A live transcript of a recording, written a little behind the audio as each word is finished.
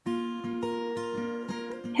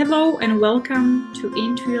Hello and welcome to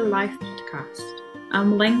Into Your Life podcast.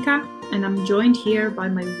 I'm Lenka and I'm joined here by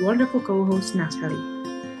my wonderful co-host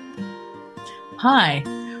Natalie. Hi,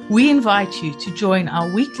 we invite you to join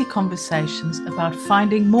our weekly conversations about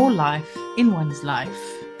finding more life in one's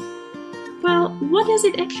life. Well, what does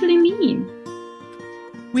it actually mean?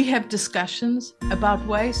 We have discussions about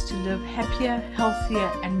ways to live happier,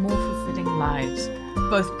 healthier, and more fulfilling lives,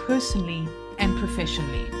 both personally and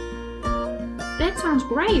professionally. That sounds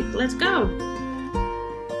great. Let's go.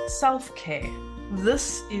 Self-care.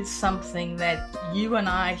 This is something that you and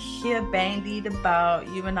I hear bandied about.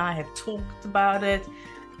 You and I have talked about it.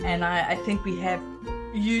 And I think we have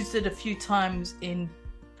used it a few times in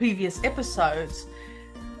previous episodes.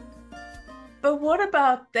 But what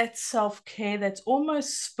about that self-care that's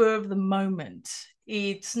almost spur of the moment?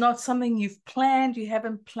 It's not something you've planned. You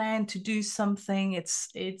haven't planned to do something.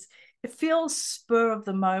 It feels spur of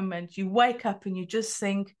the moment. You wake up and you just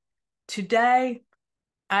think, today,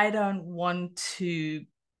 I don't want to,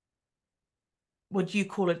 what you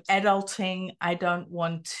call it, adulting. I don't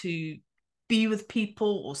want to be with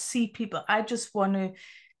people or see people. I just want to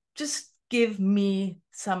just give me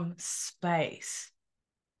some space.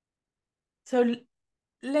 So,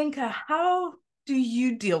 Lenka, how do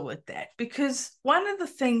you deal with that? Because one of the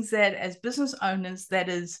things that as business owners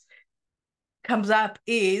comes up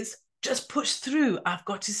is just push through. I've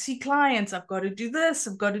got to see clients. I've got to do this.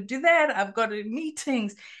 I've got to do that. I've got to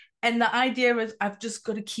meetings. And the idea is I've just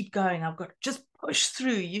got to keep going. I've got to just push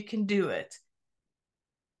through. You can do it.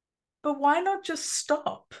 But why not just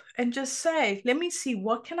stop and just say, let me see,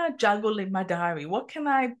 what can I juggle in my diary? What can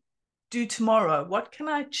I do tomorrow? What can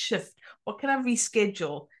I shift? What can I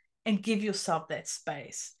reschedule? And give yourself that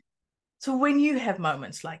space. So when you have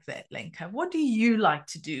moments like that, Lenka, what do you like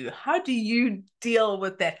to do? How do you deal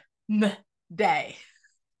with that day?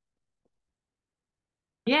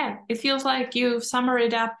 Yeah, it feels like you've summed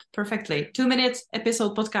it up perfectly. 2 minutes,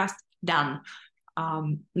 episode, podcast, done.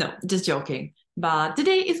 No, just joking. But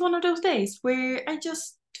today is one of those days where I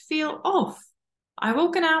just feel off. I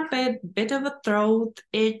woken up with a bit of a throat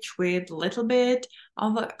itch, with a little bit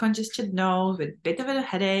of a congested nose, with a bit of a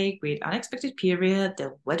headache, with unexpected period.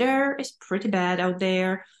 The weather is pretty bad out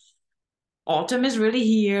there. Autumn is really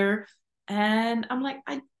here. And I'm like,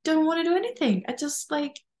 I don't want to do anything.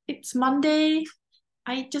 It's Monday.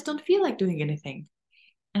 I just don't feel like doing anything.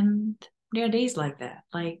 And there are days like that.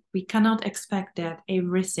 Like, we cannot expect that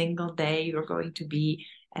every single day you're going to be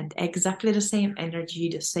at exactly the same energy,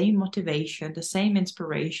 the same motivation, the same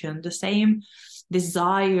inspiration, the same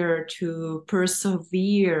desire to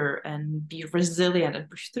persevere and be resilient and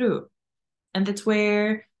push through. And that's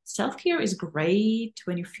where self-care is great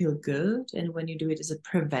when you feel good and when you do it as a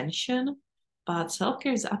prevention. But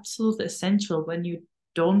self-care is absolutely essential when you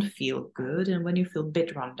don't feel good and when you feel a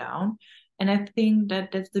bit run down. And I think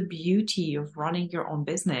that that's the beauty of running your own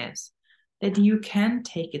business, that you can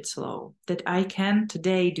take it slow, that I can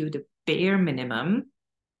today do the bare minimum,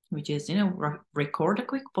 which is, record a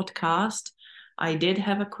quick podcast. I did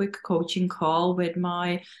have a quick coaching call with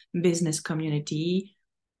my business community,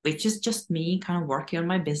 which is just me kind of working on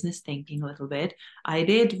my business thinking a little bit. I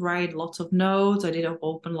did write lots of notes. I did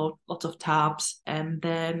open lots of tabs. And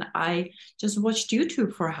then I just watched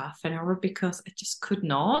YouTube for half an hour because I just could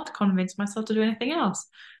not convince myself to do anything else.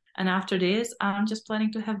 And after this, I'm just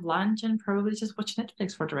planning to have lunch and probably just watch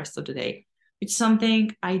Netflix for the rest of the day. It's something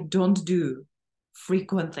I don't do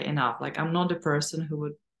frequently enough. Like, I'm not the person who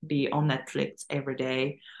would be on Netflix every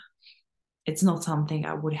day. It's not something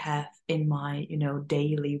I would have in my,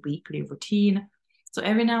 daily, weekly routine. So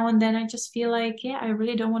every now and then I just feel like, yeah, I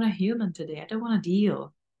really don't want a human today. I don't want to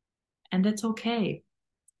deal. And that's okay.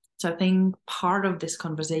 So I think part of this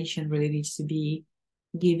conversation really needs to be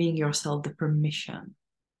giving yourself the permission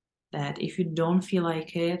that if you don't feel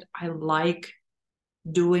like it, I like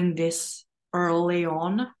doing this early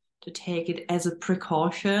on to take it as a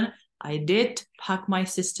precaution. I did pack my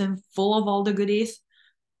system full of all the goodies,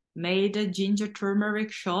 made a ginger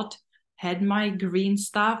turmeric shot, had my green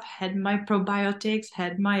stuff, had my probiotics,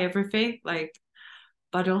 had my everything,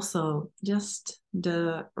 but also just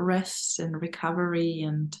the rest and recovery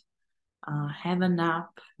and have a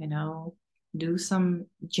nap, do some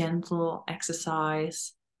gentle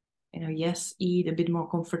exercise, yes, eat a bit more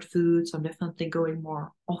comfort food. So I'm definitely going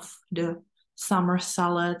more off the summer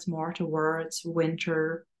salads, more towards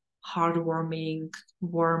winter, heartwarming,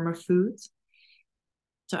 warmer foods.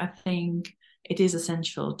 So I think it is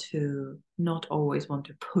essential to not always want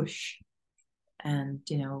to push and,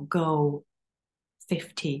 go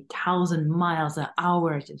 50,000 miles an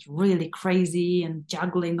hour. It's really crazy and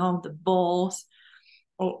juggling all the balls.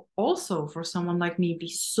 also for someone like me be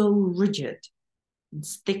so rigid and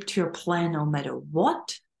stick to your plan no matter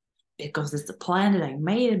what, because it's the plan that I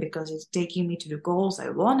made and because it's taking me to the goals I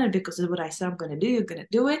wanted, because it's what I said I'm going to do, you're going to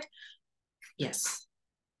do it. Yes.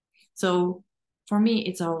 So for me,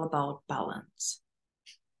 it's all about balance.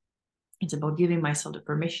 It's about giving myself the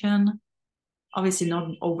permission, obviously not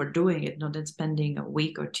overdoing it, not then spending a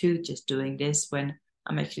week or two just doing this when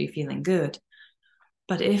I'm actually feeling good.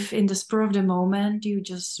 But if in the spur of the moment you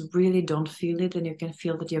just really don't feel it and you can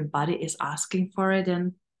feel that your body is asking for it,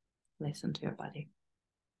 then listen to your body.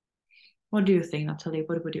 What do you think, Natalie?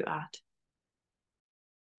 What would you add?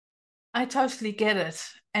 I totally get it.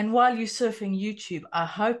 And while you're surfing YouTube, I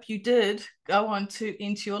hope you did go on to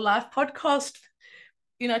Into Your Life podcast,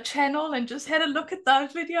 channel and just had a look at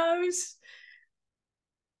those videos.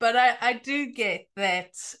 But I do get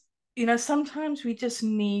that, sometimes we just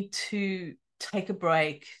need to take a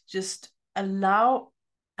break, just allow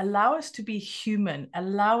us to be human,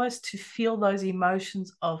 allow us to feel those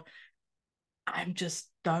emotions of, I just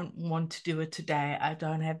don't want to do it today. I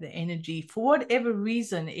don't have the energy for whatever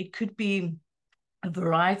reason. It could be a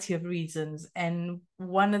variety of reasons. And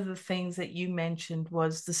one of the things that you mentioned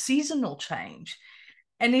was the seasonal change.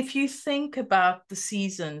 And if you think about the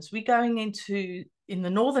seasons, we're going into, in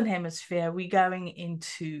the Northern Hemisphere, we're going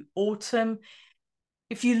into autumn.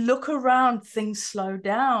 If you look around, things slow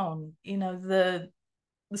down.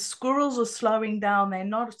 The squirrels are slowing down. They're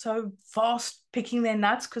not so fast picking their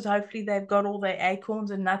nuts because hopefully they've got all their acorns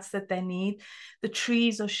and nuts that they need. The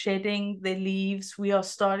trees are shedding their leaves. We are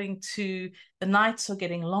starting to, the nights are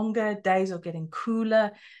getting longer, days are getting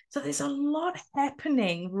cooler. So there's a lot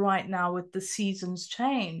happening right now with the seasons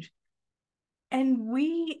change. And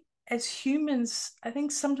we as humans, I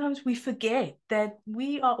think sometimes we forget that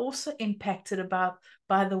we are also impacted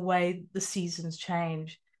by the way the seasons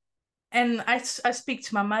change. And I speak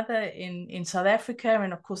to my mother in South Africa,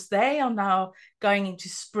 and of course they are now going into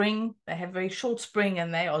spring. They have very short spring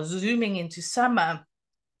and they are zooming into summer,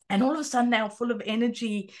 and all of a sudden they are full of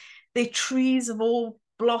energy. Their trees have all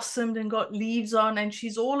blossomed and got leaves on, and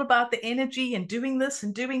she's all about the energy and doing this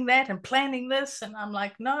and doing that and planning this. And I'm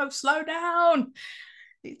like, no, slow down.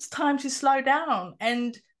 It's time to slow down.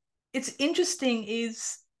 And it's interesting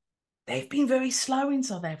is they've been very slow in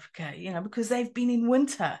South Africa, because they've been in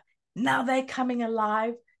winter. Now they're coming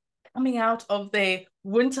alive, coming out of their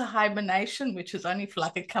winter hibernation, which is only for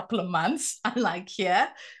like a couple of months, unlike here.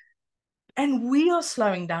 And we are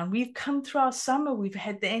slowing down. We've come through our summer. We've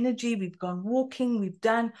had the energy. We've gone walking. We've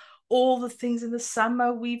done all the things in the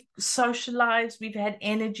summer. We've socialized. We've had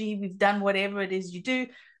energy. We've done whatever it is you do.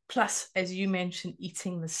 Plus, as you mentioned,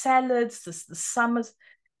 eating the salads, the summer's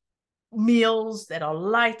meals that are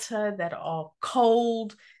lighter, that are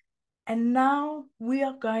cold. And now we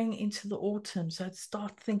are going into the autumn. So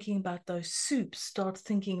start thinking about those soups, start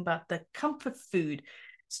thinking about the comfort food,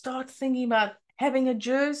 start thinking about having a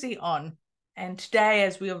jersey on. And today,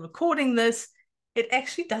 as we are recording this, it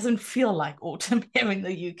actually doesn't feel like autumn here in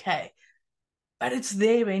the UK, but it's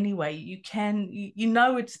there anyway. You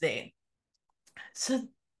know it's there. So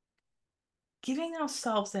giving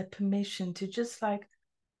ourselves that permission to just like,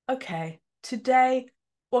 okay, today,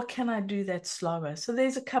 what can I do that's slower? So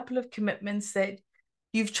there's a couple of commitments that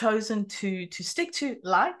you've chosen to stick to,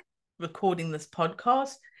 like recording this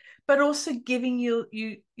podcast, but also giving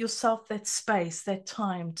yourself that space, that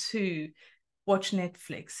time to watch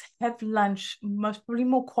Netflix, have lunch, most probably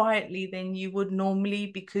more quietly than you would normally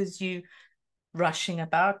because you rushing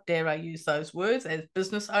about, dare I use those words, as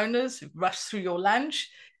business owners who rush through your lunch.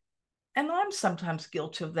 And I'm sometimes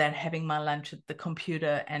guilty of that, having my lunch at the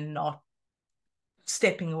computer and not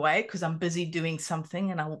stepping away because I'm busy doing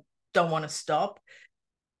something and I don't want to stop.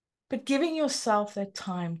 But giving yourself that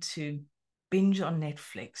time to binge on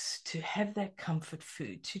Netflix, to have that comfort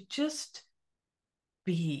food, to just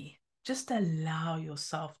be, just allow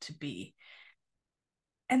yourself to be.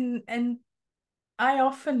 And I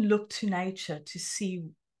often look to nature to see,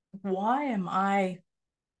 why am I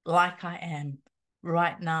like I am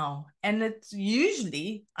right now? And it's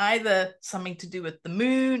usually either something to do with the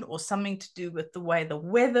moon or something to do with the way the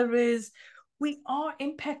weather is. We are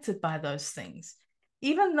impacted by those things.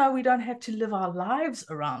 Even though we don't have to live our lives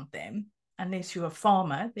around them, unless you're a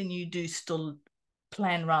farmer, then you do still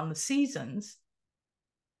plan around the seasons.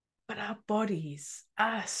 But our bodies,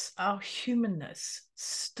 us, our humanness,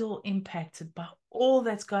 still impacted by all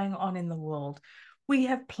that's going on in the world. We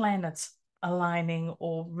have planets aligning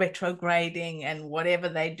or retrograding and whatever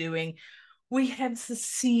they're doing. We have the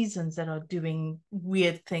seasons that are doing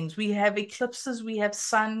weird things. We have eclipses, we have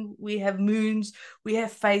sun, we have moons, we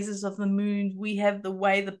have phases of the moon, we have the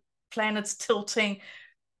way the planets tilting.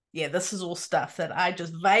 yeah, this is all stuff that I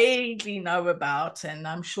just vaguely know about, and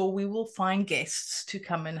I'm sure we will find guests to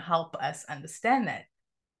come and help us understand that.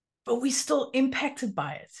 But we're still impacted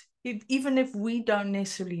by it. Even if we don't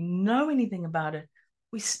necessarily know anything about it,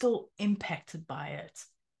 we're still impacted by it.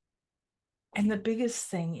 And the biggest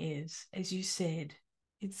thing is, as you said,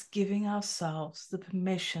 it's giving ourselves the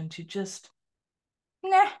permission to just,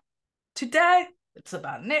 today it's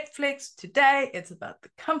about Netflix. Today it's about the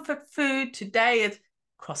comfort food. Today it's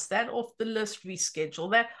cross that off the list,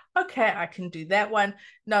 reschedule that. Okay, I can do that one.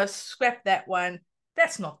 No, scrap that one.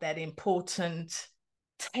 That's not that important.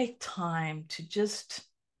 Take time to just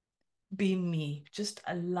be me. Just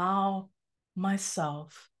allow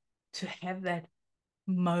myself to have that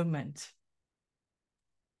moment.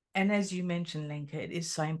 And as you mentioned, Lenka, it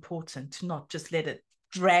is so important to not just let it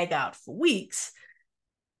drag out for weeks,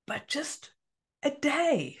 but just a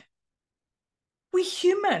day. We're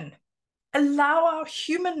human. Allow our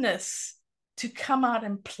humanness to come out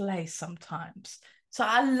and play sometimes. So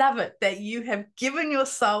I love it that you have given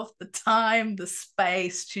yourself the time, the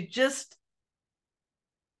space to just.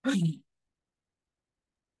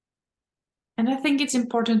 And I think it's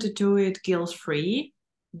important to do it guilt-free,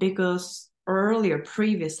 because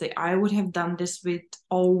previously, I would have done this with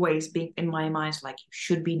always being in my mind, like, you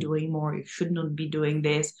should be doing more, you should not be doing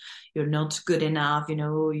this, you're not good enough,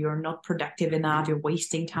 you're not productive enough, you're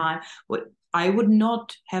wasting time. I would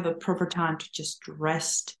not have a proper time to just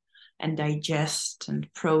rest and digest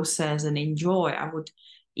and process and enjoy. I would,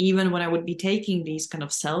 even when I would be taking these kind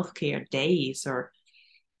of self-care days or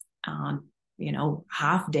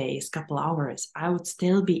half days, couple hours, I would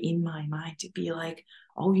still be in my mind to be like,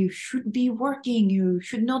 oh, you should be working, you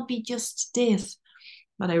should not be just this.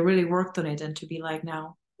 But I really worked on it, and to be like,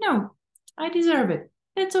 now, no, I deserve it.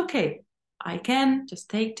 It's okay. I can just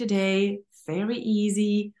take today, very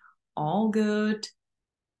easy, all good,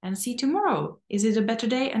 and see tomorrow. Is it a better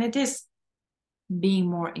day? And it is. Being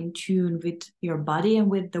more in tune with your body and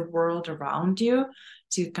with the world around you,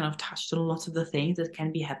 to kind of touch on lots of the things that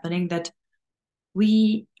can be happening that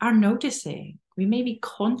we are noticing. We maybe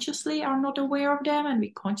consciously are not aware of them, and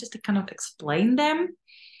we consciously kind of explain them,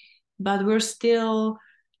 but we're still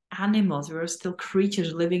animals, we're still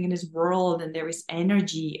creatures living in this world, and there is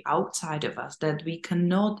energy outside of us that we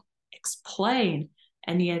cannot explain,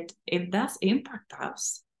 and yet it does impact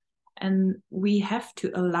us, and we have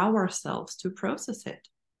to allow ourselves to process it.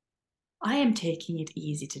 I am taking it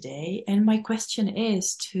easy today, and my question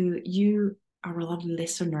is to you, our lovely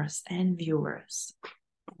listeners and viewers,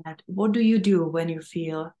 that what do you do when you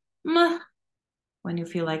feel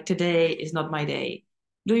like today is not my day?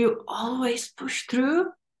 Do you always push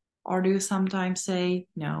through, or do you sometimes say,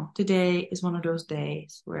 no, today is one of those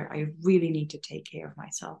days where I really need to take care of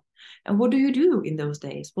myself? And what do you do in those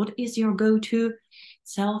days? What is your go-to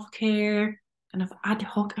self-care kind of ad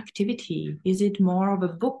hoc activity? Is it more of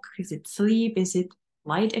a book? Is it sleep? Is it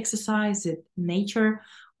light exercise? Is it nature?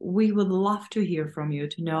 We would love to hear from you,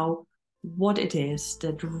 to know what it is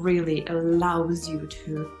that really allows you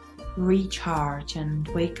to recharge and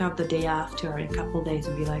wake up the day after in a couple of days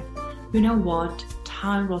and be like, you know what,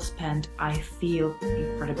 time well spent, I feel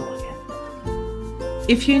incredible again.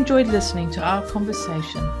 If you enjoyed listening to our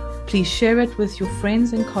conversation, please share it with your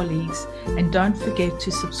friends and colleagues, and don't forget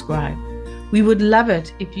to subscribe. We would love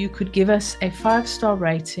it if you could give us a 5-star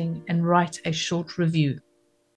rating and write a short review.